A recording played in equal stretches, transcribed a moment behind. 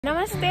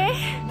Namaste,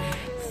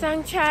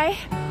 Sangchai,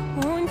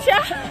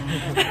 Muncha.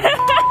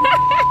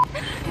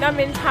 That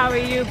means how are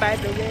you, by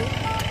the way.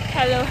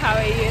 Hello, how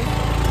are you?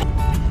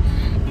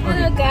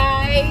 Hello,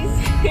 guys.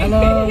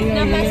 Hello.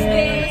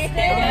 Namaste.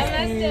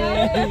 Namaste.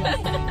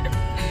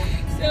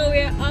 So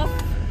we're off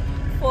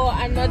for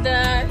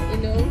another,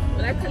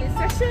 what I call it,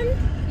 session,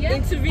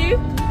 interview.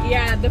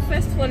 Yeah, the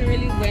first one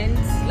really went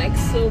like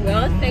so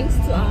well, thanks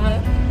to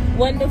our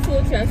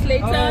wonderful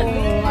translator.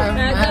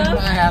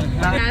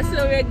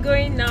 So we're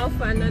going now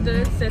for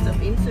another set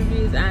of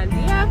interviews, and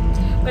yeah,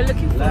 we're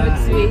looking forward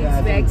to it.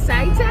 We're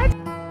excited.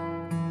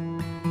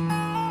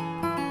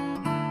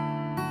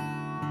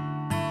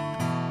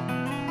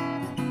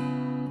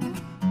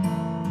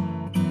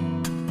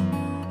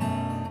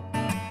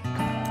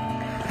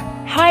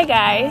 Hi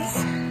guys,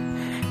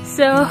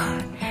 so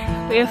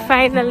we're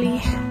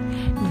finally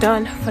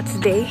done for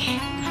today.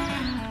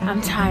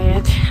 I'm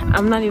tired.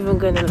 I'm not even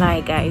gonna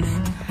lie, guys.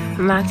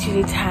 I'm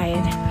actually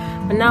tired.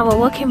 But now we're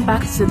walking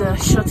back to the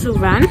shuttle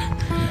van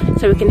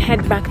so we can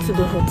head back to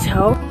the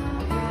hotel.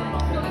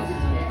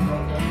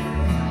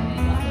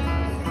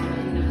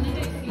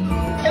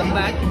 Come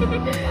back.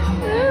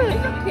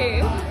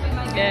 Okay.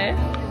 Yeah.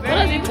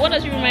 What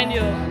does it remind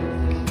you of?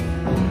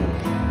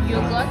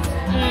 Yogurt.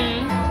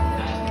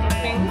 I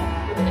think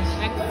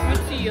like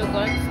fruity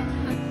yogurt.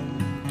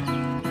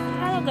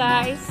 Hello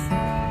guys.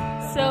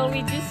 So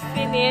we just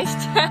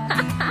finished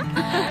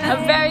a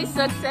very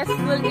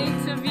successful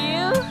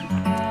interview.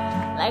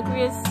 Like,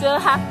 we're so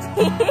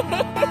happy.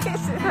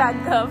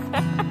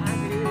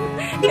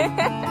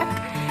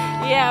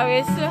 Yeah,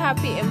 we're so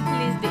happy and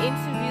pleased. The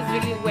interviews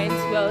really went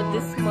well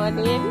this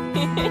morning.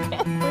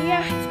 But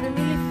yeah, it's been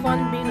really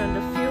fun being on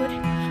the field.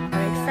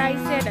 I'm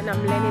excited and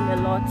I'm learning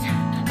a lot.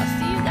 I'll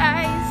see you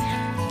guys.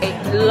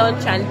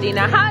 Lunch and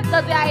dinner. How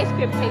does the ice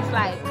cream taste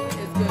like?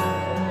 It's good.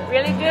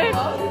 Really good?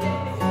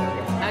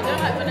 I don't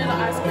like vanilla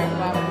ice cream,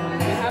 but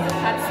we haven't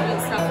had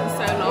sweet stuff in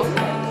so long.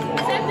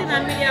 Same thing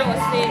Amelia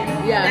was saying.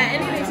 Yeah. Like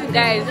anything to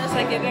Guys, just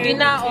like a very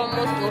dinner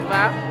almost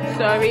over.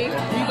 Sorry.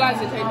 You guys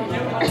are taking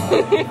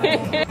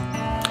it.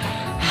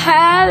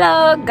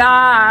 Hello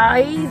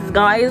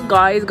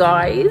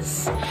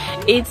guys.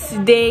 It's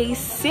day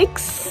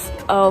 6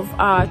 of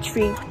our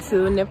trip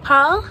to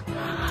Nepal.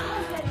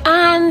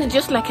 And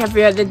just like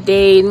every other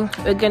day,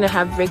 we're gonna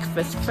have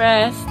breakfast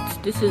first.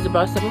 This is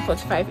about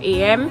 7:45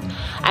 a.m.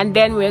 and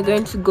then we're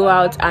going to go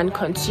out and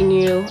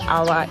continue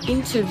our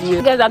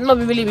interview. Guys, I've not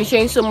really been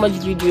showing so much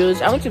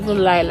videos. I won't even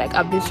lie, like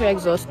I've been so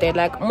exhausted.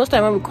 Like most of the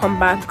time when we come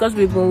back, because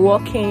we've been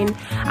walking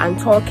and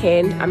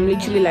talking, I'm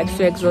literally like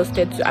so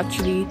exhausted to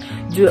actually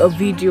do a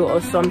video or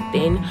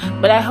something.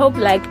 But I hope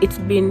like it's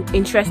been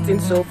interesting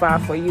so far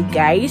for you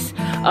guys.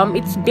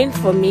 It's been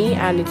for me,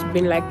 and it's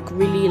been like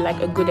really like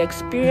a good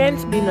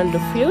experience being on the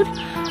field,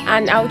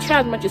 and I'll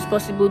try as much as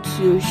possible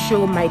to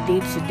show my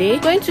day today. I'm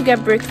going to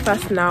get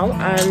breakfast now,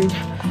 and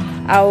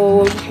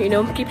I'll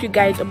keep you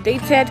guys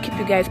updated, keep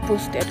you guys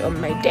posted on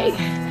my day.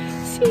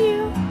 See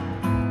you.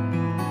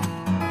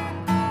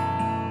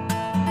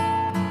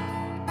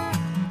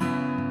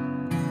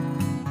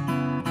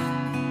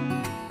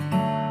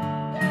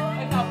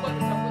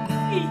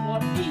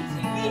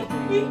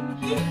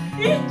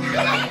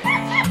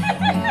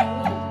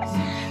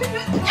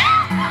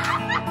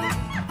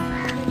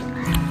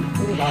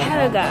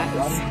 Hello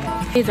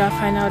guys, it's our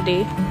final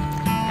day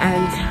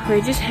and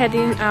we're just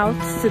heading out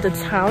to the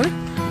town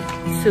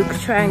to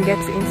try and get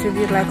to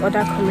interview like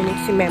other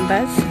community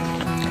members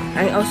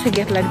and also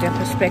get like their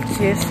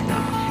perspectives.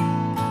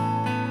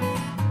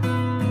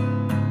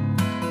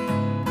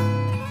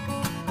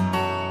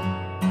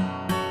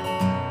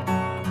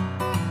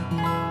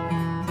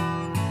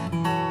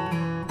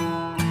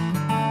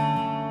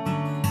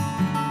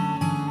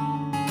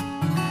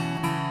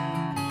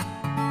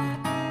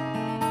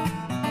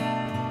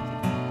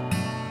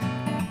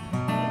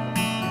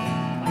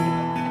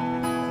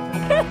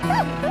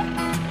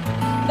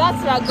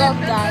 That's Ragov,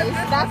 guys.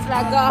 That's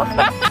Ragov.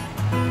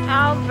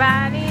 Our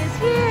van is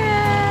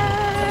here.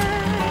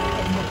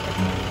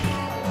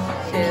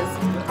 Cheers.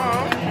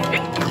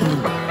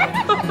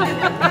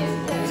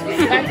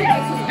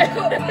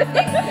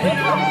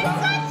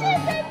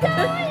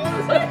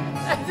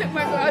 I took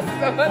my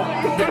glasses off.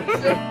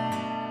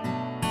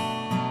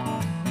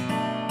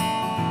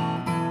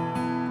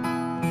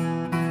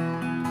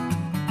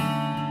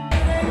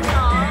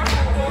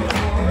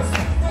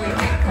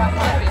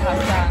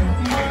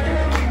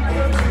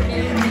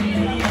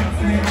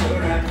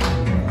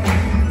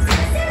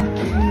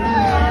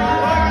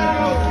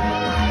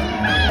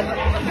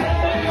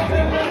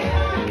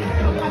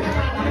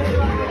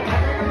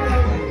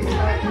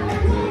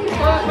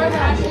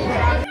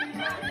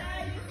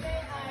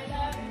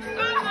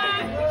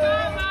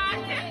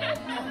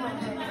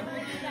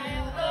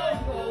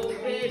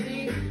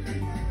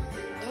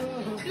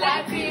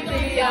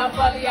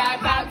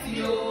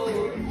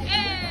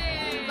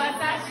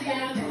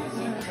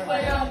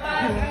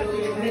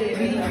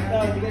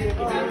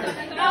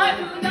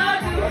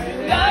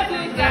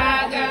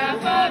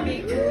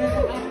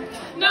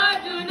 No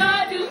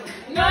do,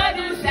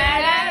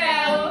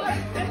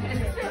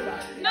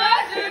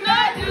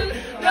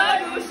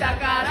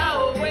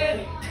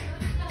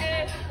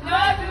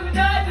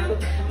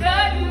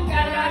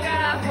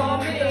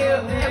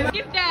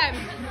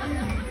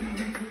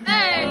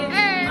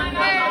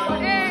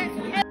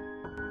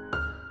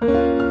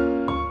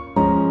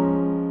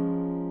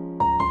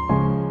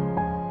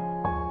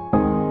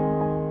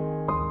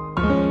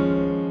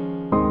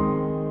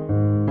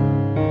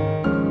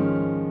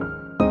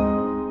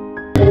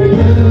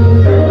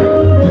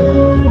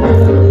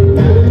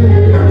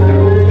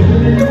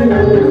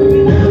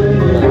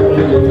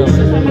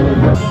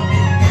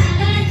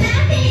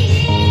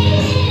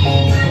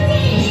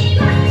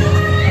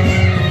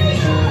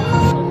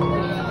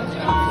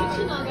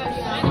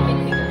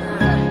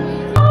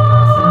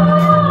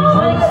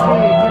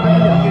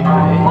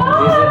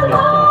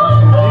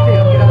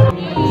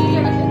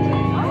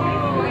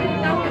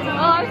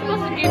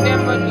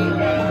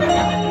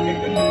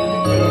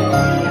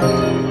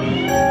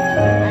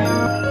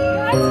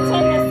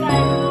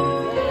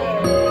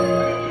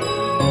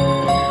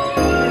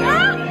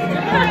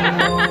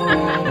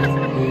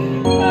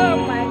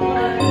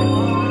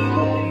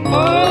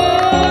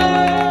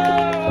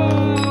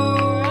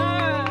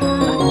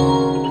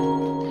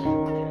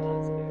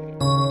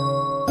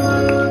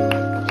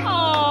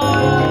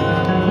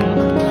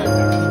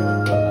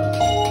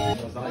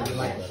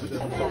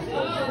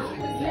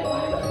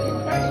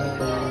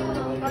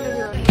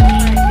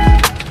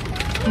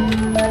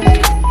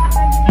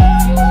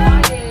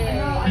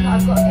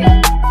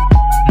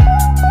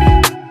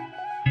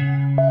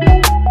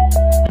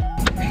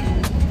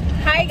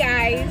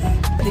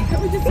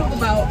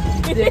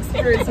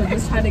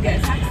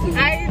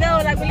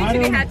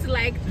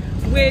 like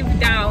wave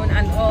down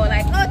and all,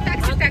 like, oh,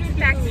 taxi, taxi,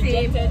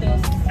 taxi.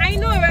 I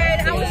know, right?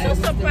 I was so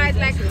surprised,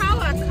 like, how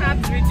are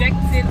cabs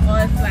rejecting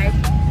us? Like,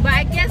 but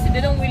I guess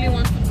they don't really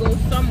want to go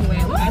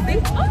somewhere.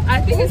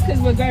 I think it's because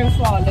we're going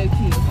far, low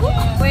key.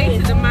 Going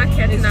to the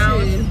market now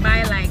to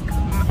buy like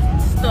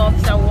stuff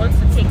that we want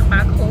to take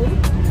back home.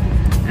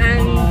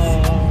 And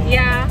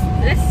yeah,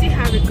 let's see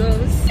how it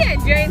goes. Yeah,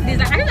 during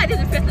this, I feel like this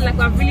is the first time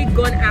like we've really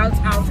gone out.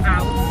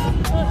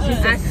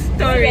 As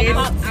stories. Yes,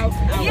 out.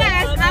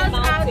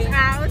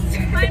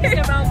 Finding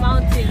around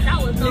mountains. That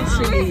was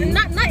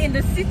not in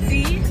the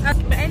city.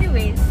 But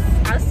anyways,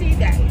 I'll see you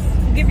guys.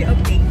 Give you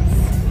updates.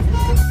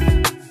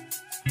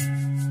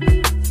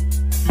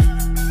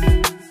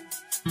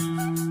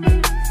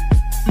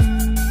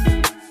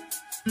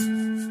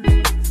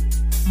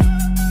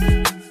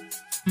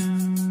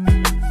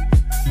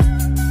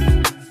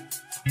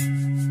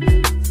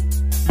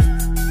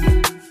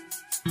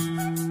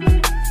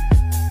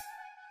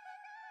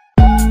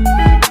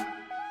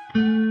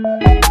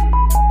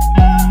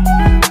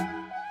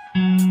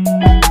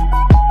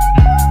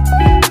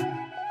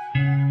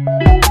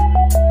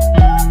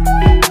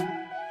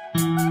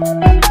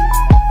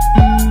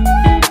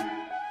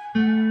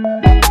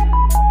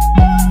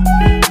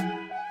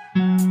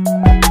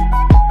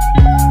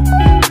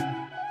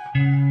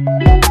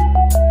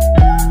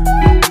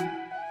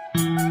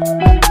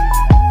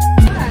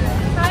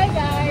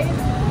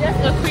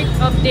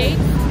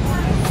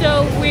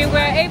 So we were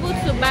able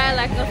to buy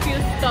like a few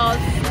stores,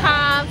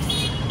 scarves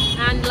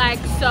and like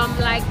some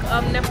like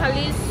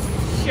Nepalese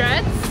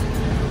shirts,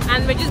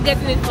 and we're just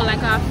getting it for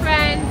like our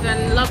friends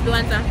and loved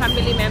ones and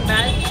family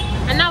members.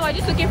 And now we're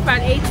just looking for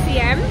an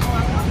ATM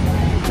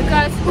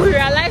because we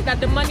realized that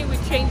the money we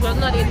changed was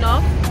not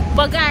enough.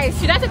 But guys,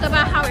 should I talk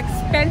about how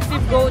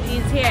expensive gold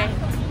is here?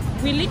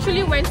 We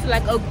literally went to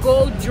like a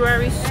gold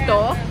jewelry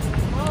store,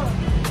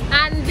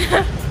 and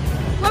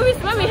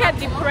when we had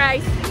the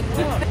price.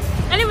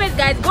 Anyways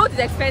guys, gold is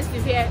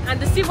expensive here and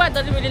the silver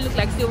doesn't really look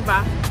like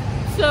silver,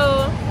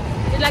 so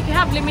it's like you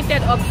have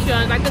limited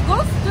options. Like the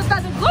gold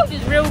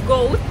is real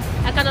gold,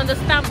 I can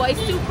understand, but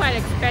it's still quite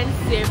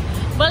expensive.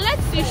 But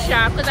let's see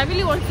sha, because I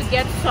really want to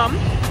get some,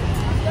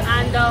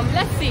 and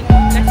let's see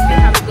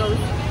how it goes.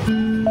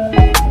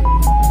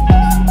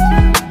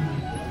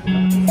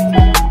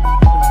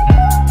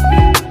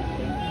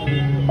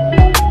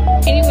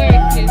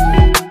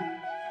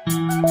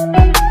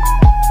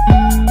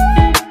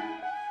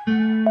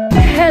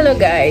 Hello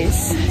guys,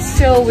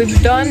 so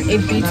we've done a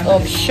bit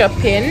of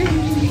shopping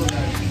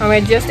and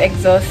we're just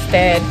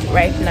exhausted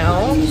right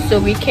now, so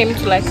we came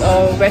to like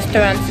a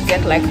restaurant to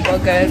get like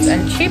burgers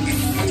and chips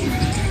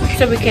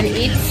so we can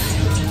eat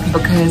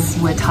because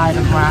we're tired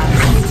of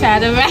rice.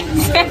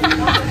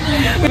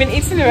 We've been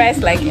eating rice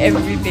like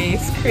every day.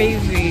 It's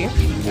crazy,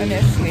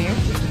 honestly.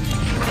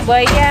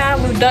 But yeah,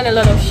 we've done a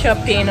lot of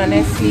shopping,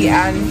 honestly,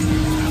 and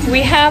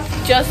we have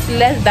just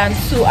less than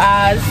 2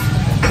 hours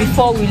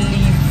before we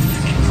leave.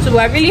 So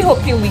we're really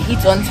hoping we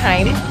eat on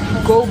time,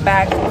 go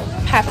back,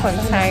 pack on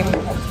time,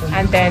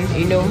 and then,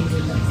 you know,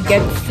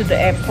 get to the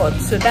airport.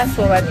 So that's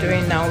what we're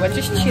doing now. We're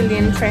just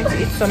chilling, trying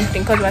to eat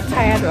something because we're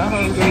tired, we're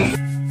hungry.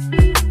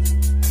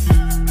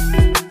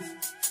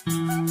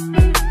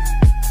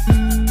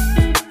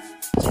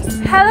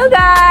 Hello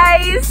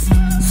guys!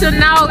 So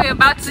now we're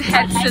about to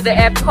head to the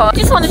airport.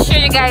 Just want to show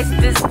you guys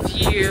this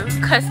view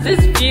because this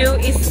view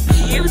is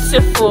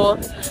beautiful.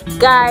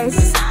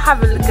 Guys,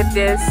 have a look at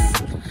this.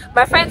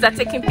 My friends are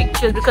taking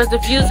pictures because the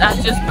views are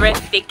just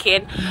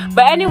breathtaking.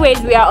 But anyways,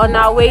 we are on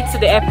our way to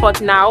the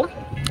airport now,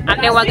 and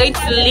then we're going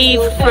to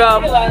leave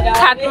from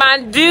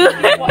Kathmandu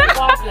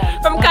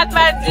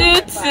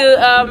to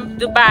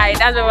Dubai.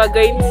 That's where we're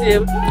going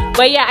to.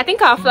 But yeah, I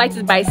think our flight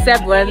is by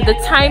 7. The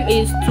time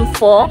is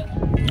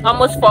 2:04,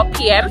 almost 4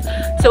 p.m.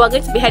 So we're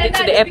going to be heading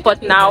to the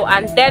airport now,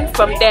 and then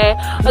from there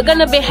we're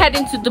gonna be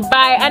heading to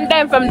Dubai, and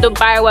then from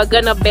Dubai we're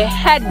gonna be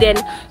heading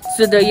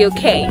to the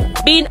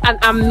UK. Been an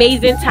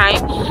amazing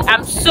time.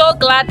 I'm so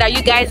glad that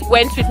you guys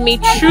went with me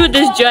through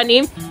this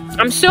journey.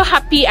 I'm so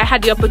happy I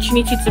had the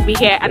opportunity to be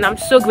here, and I'm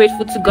so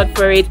grateful to God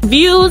for it.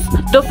 Views,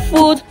 the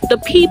food, the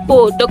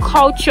people, the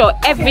culture,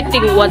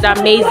 everything was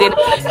amazing.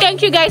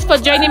 Thank you guys for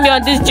joining me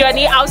on this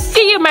journey. I'll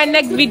see you in my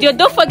next video.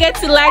 Don't forget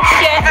to like,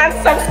 share and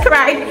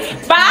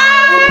subscribe.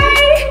 Bye.